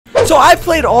So I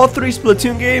played all 3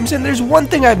 Splatoon games, and there's one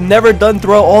thing I've never done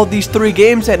throughout all these 3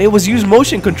 games, and it was use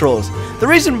motion controls. The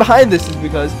reason behind this is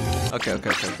because... Okay.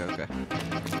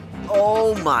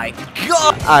 Oh my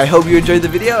god! I hope you enjoyed the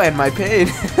video and my pain.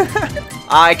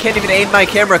 I can't even aim my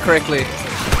camera correctly.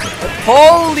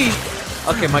 Holy...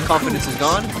 Okay, my confidence is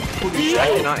gone. Holy shit, I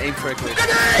cannot aim correctly.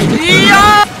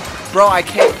 Yeah! Bro, I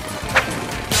can't...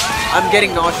 I'm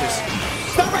getting nauseous.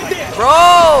 Stop right there.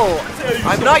 Bro!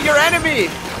 I'm not your enemy!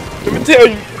 Let me tell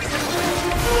you.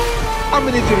 I'm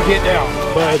gonna need you to get down,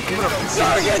 bud.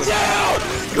 Get down!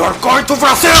 You're going to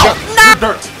Brazil! No! You're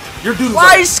dirt. You're doodle.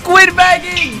 Why squid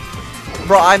bagging?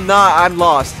 Bro, I'm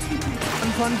lost.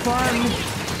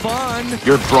 Fun.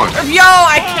 You're drunk. Yo,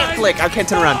 I can't flick. I can't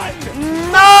turn around.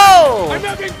 No! I'm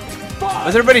having fun.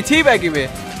 Why's everybody teabagging me?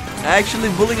 Actually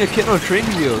bullying a kid on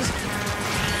training wheels.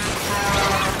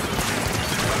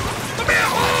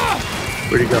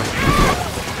 Where'd he go?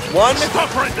 One.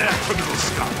 Stop right there.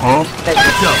 Huh?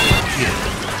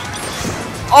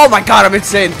 Oh my god, I'm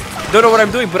insane. Don't know what I'm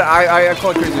doing, but I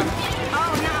call it crazy. Oh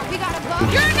no, we gotta go.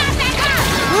 You're not that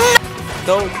guy!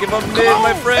 Don't give up mid,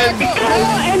 my friend.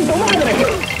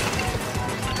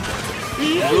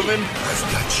 Moving. I've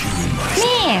got you in my...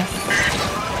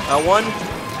 One.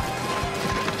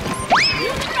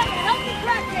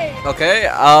 Okay,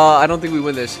 I don't think we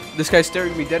win this. This guy's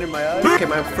staring me dead in my eyes. Okay,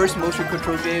 my first motion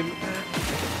control game.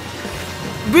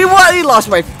 We lost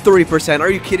by 3%. Are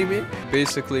you kidding me?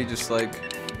 Basically, just like...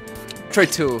 Try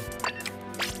 2.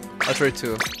 I'll try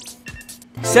 2.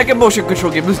 Second motion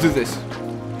control game. Let's do this.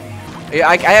 Yeah,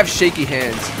 I have shaky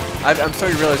hands. I'm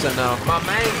starting to realize that now. My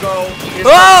mango is...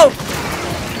 Oh!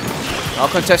 I'll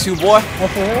contest you, boy.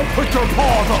 Put your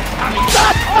paws up.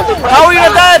 How are you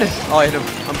not dead? Oh, I hit him.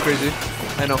 I'm crazy.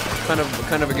 I know. Kind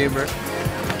of a gamer.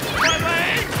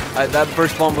 That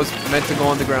burst bomb was meant to go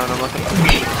on the ground. I'm not gonna...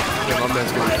 Okay, my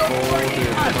man's gonna fold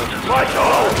it. Watch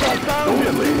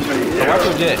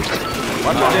your jet.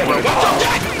 Watch your jet.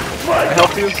 I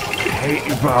help you? I hate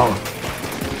you, bro.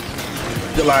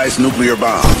 Utilize nuclear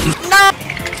bomb. No!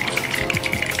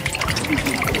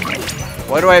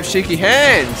 Why do I have shaky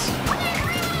hands?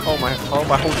 Oh my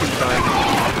whole team's dying.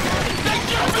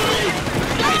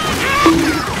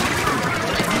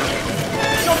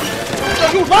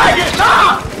 You like it?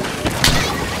 Nah!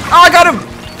 Oh, I got him!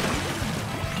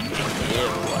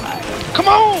 Come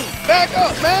on! Back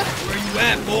up, man! Where you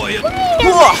at, boy?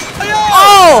 Oh!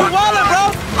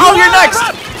 Oh, you're next!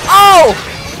 Oh!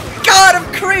 God, I'm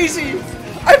crazy!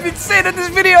 I've been insane at this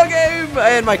video game!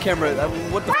 And my camera.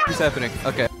 What the f is happening?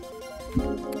 Okay.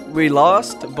 We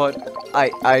lost, but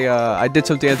I did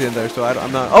something at the end there, so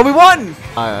I'm not... Oh, we won!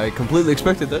 I completely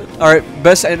expected that. Alright,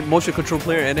 best motion control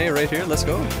player NA right here. Let's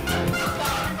go.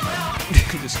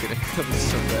 Just kidding. That was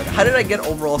so bad. How did I get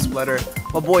overall splatter?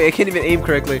 Oh boy, I can't even aim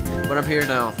correctly. But I'm here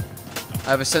now.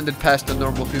 I've ascended past the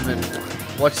normal human.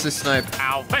 Watch this snipe.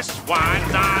 Ow, this one,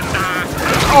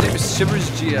 nah. His name is Shivers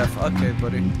GF. Okay,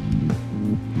 buddy.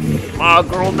 My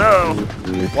girl, no.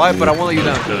 Why? But I won't let you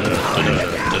down.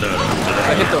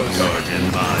 I hit those.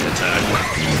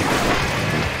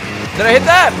 Did I hit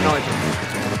that? No, I didn't.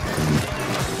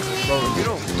 Bro, you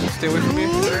don't stay away from me.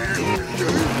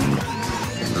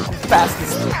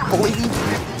 Fastest boy.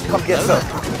 Come get some.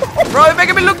 Bro, you're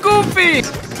making me look goofy.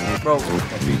 Bro,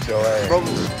 Beat your ass. bro.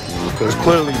 Because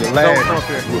clearly the Come up last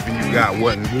here. whooping you got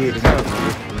wasn't good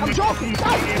enough. I'm joking.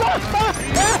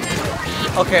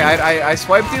 Okay, I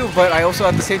swiped you, but I also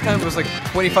at the same time was like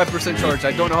 25% charged.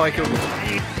 I don't know how I killed you.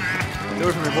 Do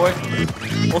it for me, boy.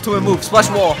 Ultimate move, splash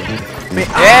wall.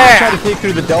 Yeah. Try to take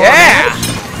through the door. Yeah.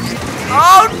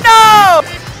 Oh no!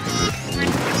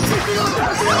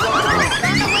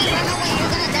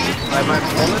 Am I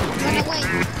falling?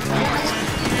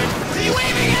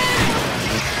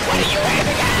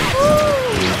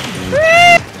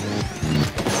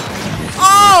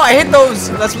 Oh, I hit those.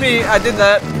 That's me. I did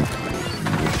that.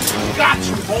 Got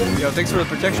you, homie. Yo, thanks for the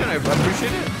protection. I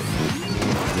appreciate it.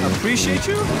 Appreciate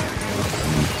you.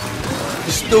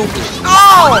 Stupid.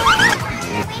 Oh!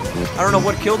 I don't know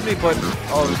what killed me, but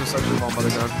oh, it was just actually bomb by the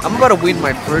gun. I'm about to win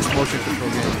my first motion control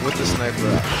game with the sniper.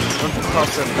 Don't talk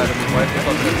to that to me, wife. I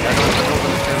don't understand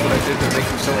what I did to make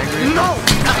you so angry. No!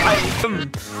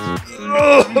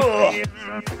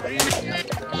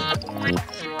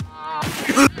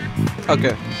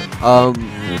 Okay.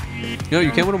 You know,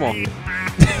 you can't win them all.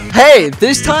 Hey,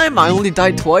 this time I only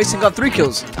died twice and got 3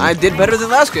 kills. I did better than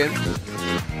last game.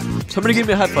 Somebody give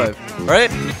me a high five,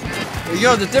 alright? You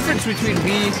know, the difference between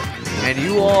me and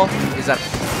you all is that...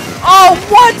 Oh,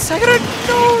 what? I got a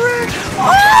no-rig!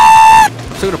 Ah!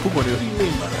 I'm still gonna poop on you.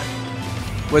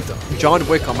 With John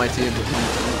Wick on my team.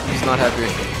 He's not happy.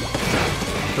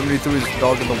 Somebody threw his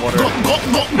dog in the water.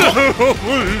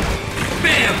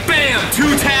 Bam, bam,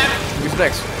 2-tap. Who's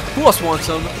next? Who else wants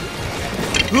some?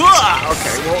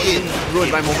 Okay, well, you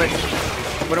ruined my moment.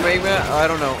 What am I aiming at? I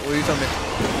don't know. What are you telling me?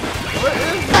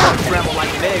 Scramble like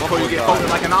an egg before you get folded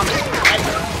like an omelet.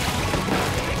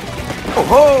 Oh,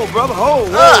 ho, brother, ho,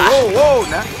 whoa,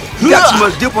 now. You got too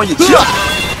much dip on your chip.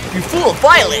 You fool,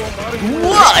 Violet!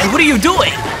 What are you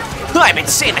doing? I'm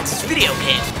insane at this video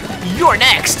game. You're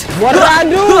next. What did I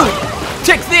do?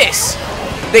 Take this.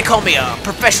 They call me a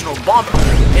professional bomber.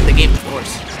 In the game, of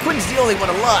course. Quinn's the only one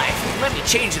alive. Let me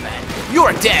change that.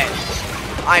 You're dead.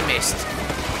 I missed.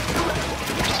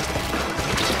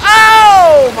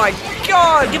 Oh my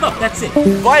god! Give up, that's it.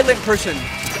 Violent person.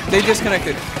 They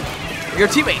disconnected. Your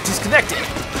teammate disconnected.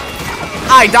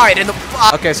 I died in the...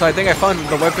 Okay, so I think I found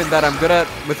the weapon that I'm good at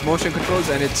with motion controls,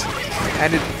 and it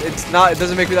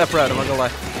doesn't make me that proud, I'm not gonna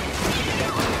lie.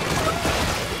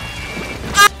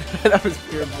 That was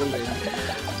pure bullying.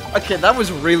 Okay, that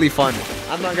was really fun.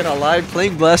 I'm not gonna lie,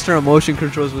 playing Blaster on motion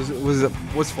controls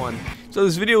was fun. So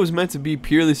this video was meant to be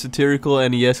purely satirical,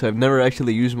 and yes, I've never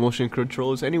actually used motion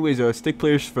controls. Anyways, stick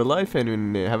players for life,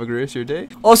 and have a great rest of your day.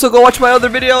 Also, go watch my other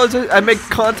videos. I make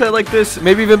content like this,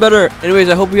 maybe even better. Anyways,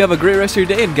 I hope you have a great rest of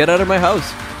your day, and get out of my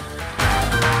house.